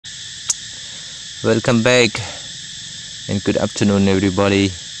Welcome back and good afternoon, everybody.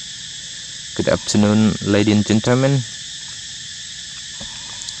 Good afternoon, ladies and gentlemen.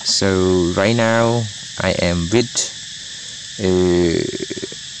 So right now I am with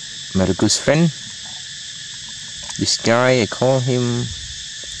my good friend. This guy, I call him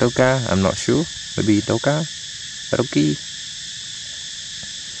Toka. I'm not sure. Maybe Toka, Rocky.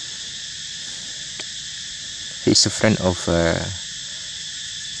 He's a friend of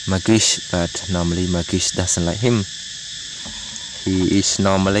Magish, but normally Magish doesn't like him. He is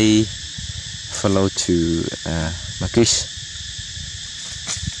normally follow to Magish.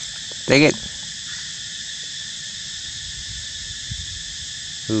 Take it.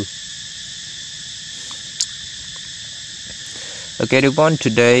 Ooh. Okay, everyone.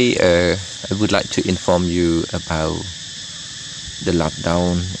 Today I would like to inform you about the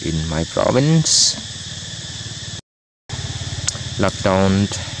lockdown in my province. Lockdown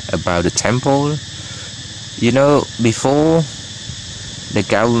about the temple. You know, before the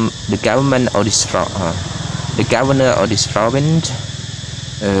government of this the governor of this province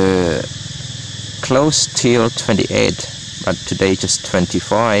closed till 28, but today just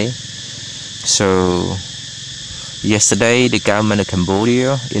 25. So yesterday the government of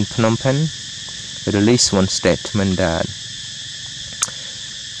Cambodia in Phnom Penh released one statement that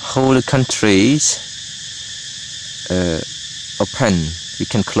whole the countries open. We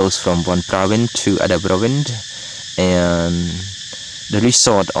can close from one province to other province, and the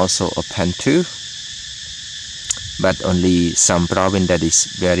resort also open too, but only some province that is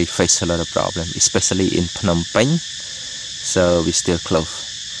very face a lot of problem, especially in Phnom Penh, so we still close.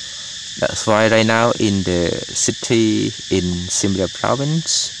 That's why right now in the city in Siem Reap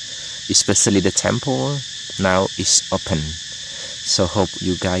province, especially the temple now is open. So hope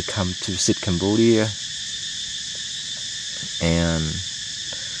you guys come to visit Cambodia. And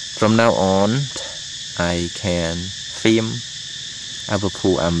from now on I can film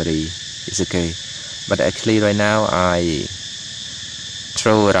Avapu Amri. It's okay, but actually right now I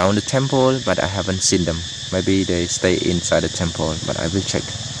throw around the temple, but I haven't seen them. Maybe they stay inside the temple, but I will check.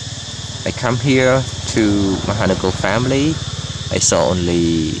 I come here to Mahanago family. I saw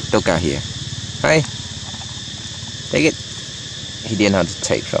only Toka here. Hi, take it. He didn't have to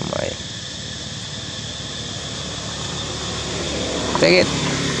take from my. Take it.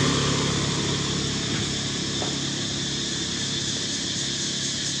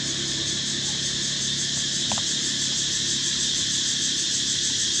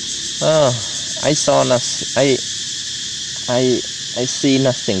 Oh, I saw nothing. I see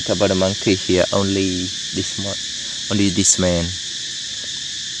nothing about a monkey here. Only this man.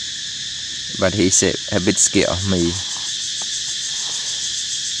 But he's a bit scared of me.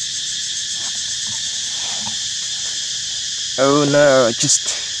 Oh no!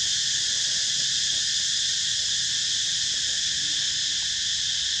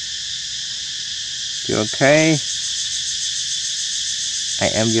 You okay? I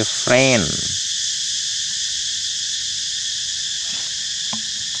am your friend.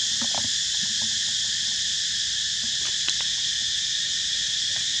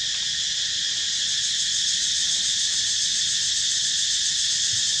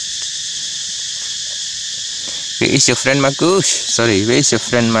 Where is your friend Magush? Sorry, where is your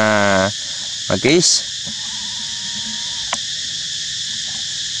friend Magish?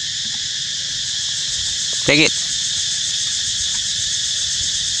 Take it.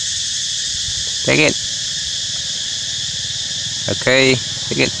 Take it. Okay,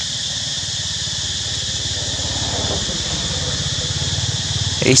 take it.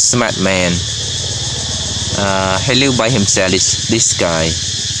 He's smart man. He live by himself. This guy.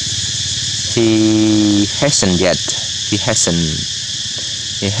 He hasn't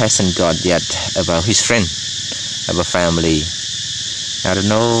got yet about his friend, about family. I don't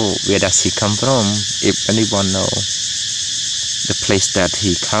know where does he come from. If anyone know the place that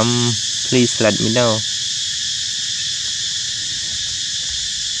he come, please let me know.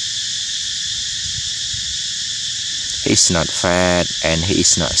 He's not fat and he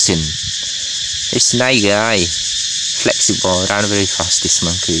is not thin. He's a nice guy, flexible, run very fast. This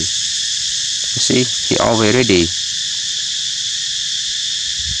monkey. You see, he always ready.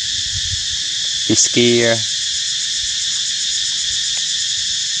 He's scared.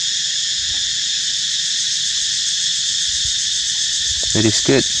 It is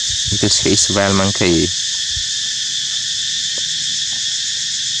good because he is well monkey.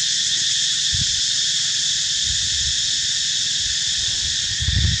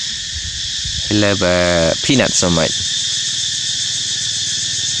 He love peanuts so much.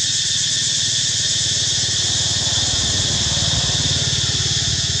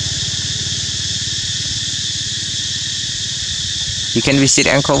 You can visit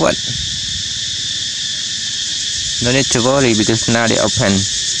Angkor Wat. No need to worry because now they open.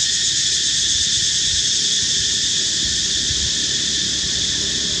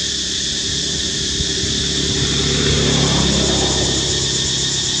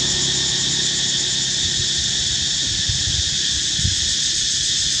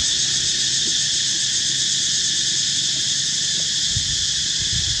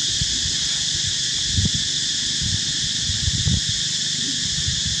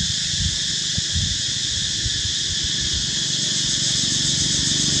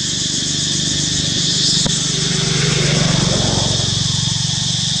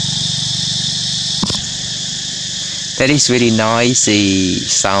 That is very noisy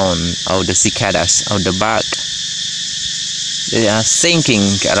sound of the cicadas of the bird. They are singing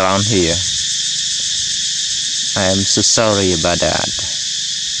around here. I am so sorry about that.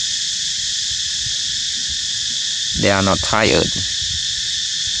 They are not tired.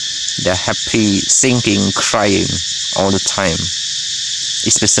 They are happy, singing, crying all the time,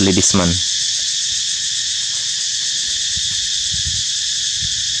 especially this month.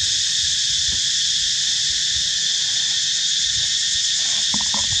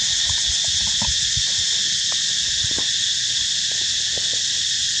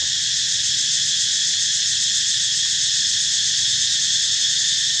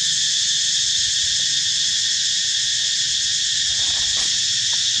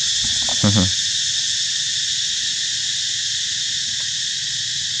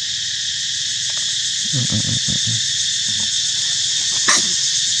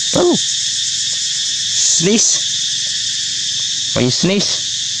 Oh, sneeze. When you sneeze,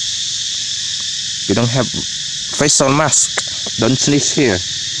 you don't have facial mask. Don't sneeze here.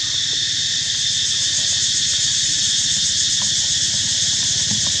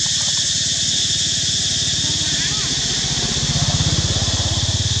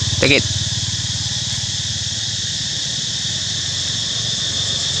 Take it.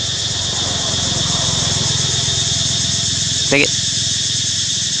 Take it.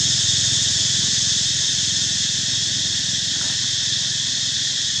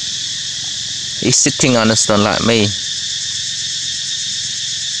 He's sitting on a stone like me.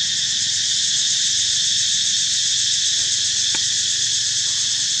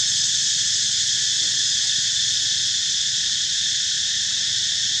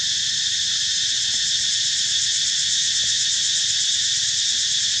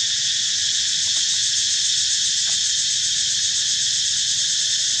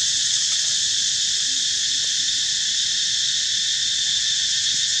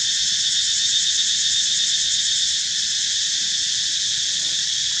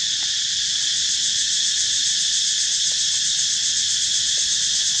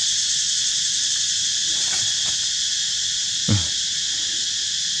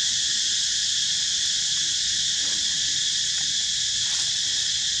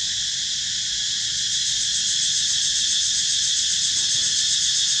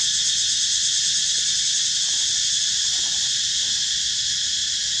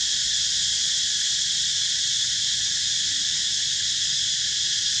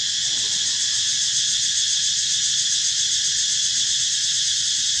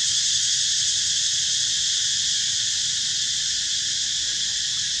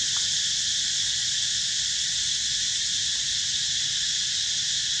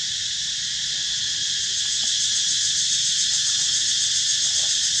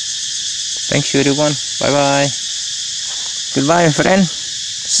 Thank you everyone. Bye bye. Goodbye friend.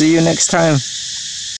 See you next time.